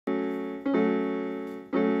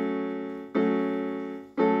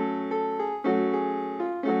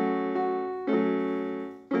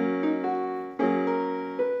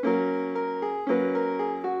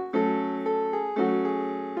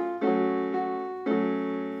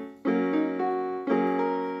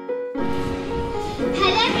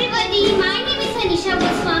everybody, my name is Anisha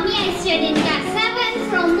Goswami. I study in class 7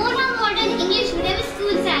 from Mera Modern English Medium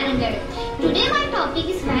School, Sarangarh. Today my topic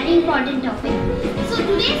is very important topic. So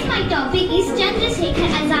today's my topic is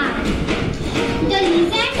Chandrasekhar Azad. The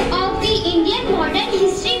legend of the Indian modern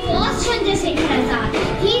history was Chandrasekhar Azad.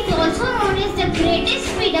 He is also known as the greatest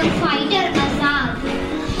freedom fighter Azad.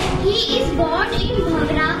 He is born in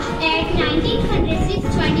Bhagra at 1906,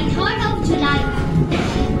 23rd of July.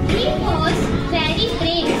 He was very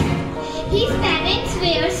brave. His parents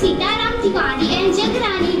were Sitaram Tiwari and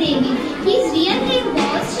Jagrani Devi. His real name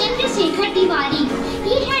was Chandrasekhar Tiwari.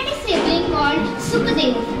 He had a sibling called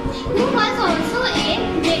Sukhdev, who was also a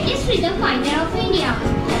British freedom fighter of India.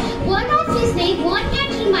 One of his name that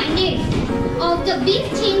reminded of the big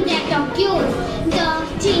change that occurred, the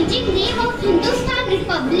changing name of Hindustan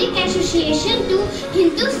Republic Association to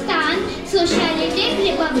Hindustan Socialistic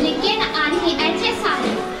Republican Army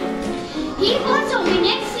 (HSRA). He was a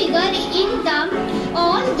dominant figure in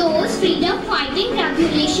all those freedom fighting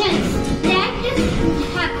revolutions that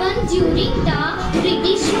happened during the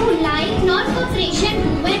British rule, like non-cooperation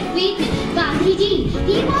movement with Gandhiji.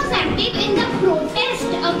 He was active in the protest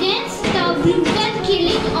against the brutal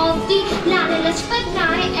killing of the Lala Lajpat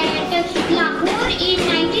Rai at Lahore in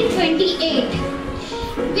 1928.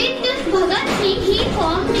 With Bhagat Singh, he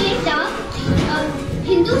formed the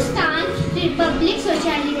Hindustan Republic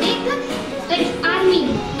Socialistic Army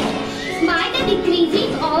by the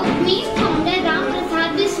decreasing of main founder Ram Prasad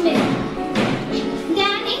Bismil.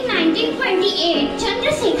 Then in 1928,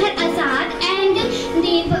 Chandrasekhar Azad and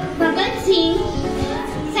Bhagat Singh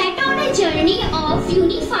set on a journey of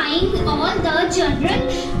unifying all the general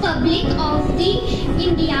public of the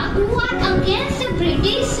India who are against the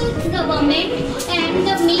British government, and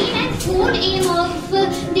the main and core aim of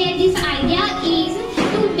this idea is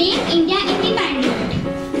to make India independent.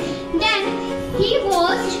 Then he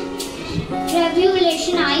was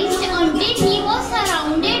revolutionized until he was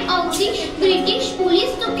surrounded of the British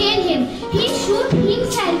police to kill him. He shoot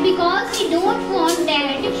himself because he don't want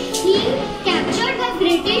that he captured the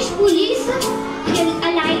British police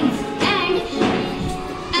alive. And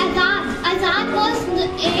Azad was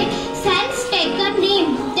a self-taken name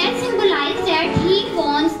that symbolized that he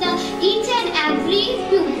wants the each and every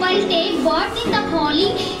pupil take birth in the holy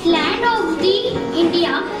land of the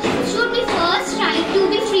India should be first try to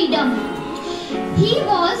be freedom. He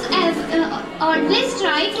was always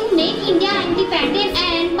tried to make India independent,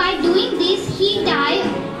 and by doing this he died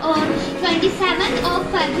on 27th of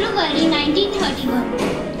February 1931.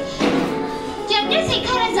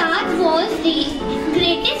 Chandrasekhar Azad was the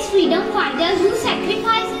greatest freedom fighter who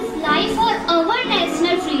sacrificed his life for our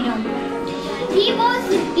national freedom. He was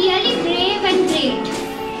really brave and great.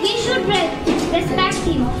 We should respect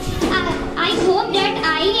him. I hope that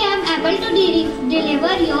I am able to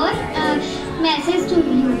deliver your message to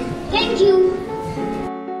you. Thank you.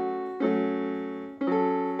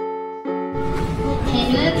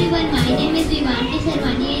 Hello everyone, my name is Vivanti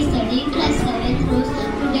Sarvani. I study in class 7th rows.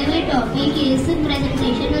 Today my topic is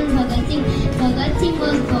presentation on Bhagat Singh. Bhagat Singh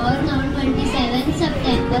was born on 27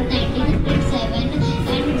 September 1907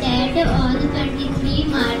 and died on 23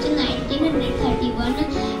 March 1931.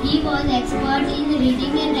 He was expert in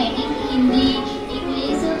reading and writing Hindi,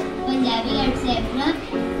 English, Punjabi, etc.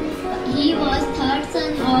 He was third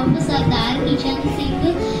son of Sardar Kishan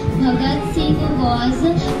Singh. Bhagat Singh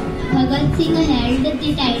held the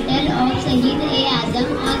title of Shahid-e-Azam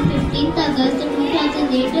on 15th August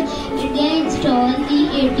 2008. India installed the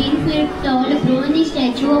 18-feet tall bronze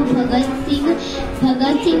statue of Bhagat Singh.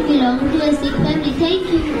 Bhagat Singh belonged to a Sikh family. Thank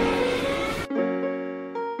you.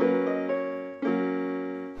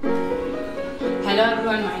 Hello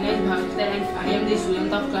everyone, my name is Bhavita and I am the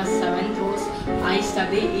student of class 7th rows. I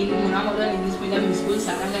study in Mera Modern English Medium School,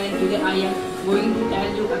 Sarangarh, and today I am going to tell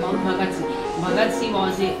you about Bhagat Singh. Bhagat Singh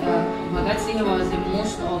was the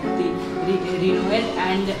most of the renowned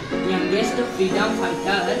and youngest freedom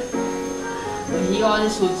fighter. He was a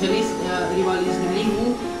socialist revolutionary who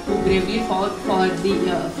bravely fought for the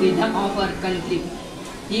freedom of our country.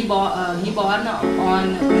 He born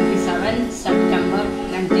on 27 September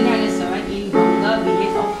 1997 in Ganga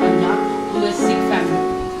village of Punjab to a Sikh family.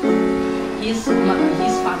 His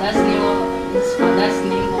father's name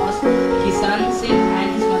was Kishan Singh and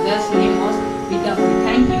his mother's name was Mitti Mera.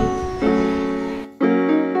 Thank you.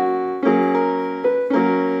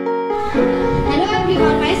 Hello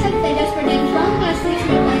everyone, myself Tejas Patel from class 6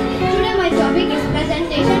 members. Today my topic is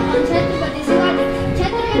presentation on Chhatrapati Shivaji.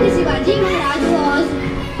 Chhatrapati Shivaji Maharaj was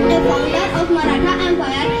a founder of Maratha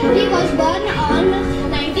Empire. He was born on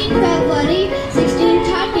 19 February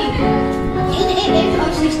 1630. In a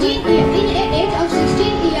age of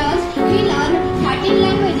 16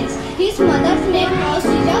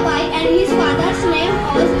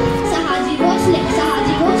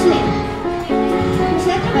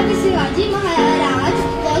 Shivaji Maharaj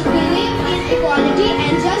was believed in equality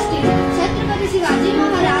and justice. Chhatrapati Shivaji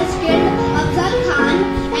Maharaj killed Afzal Khan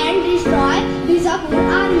and destroyed Bijapur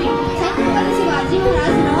army. Chhatrapati Shivaji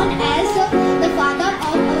Maharaj known as the father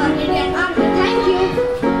of our Indian army. Thank you.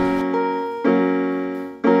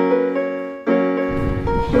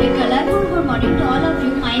 A colorful good morning to all of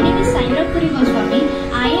you. My name is Sarangarh.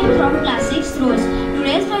 I am from class 6 rows.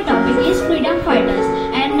 Today's my topic is freedom fighters,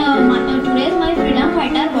 and today's my freedom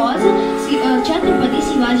fighter was Chhatrapati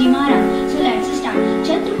Shivaji Maharaj. So let's start.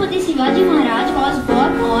 Chhatrapati Shivaji Maharaj was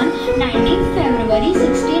born on 19th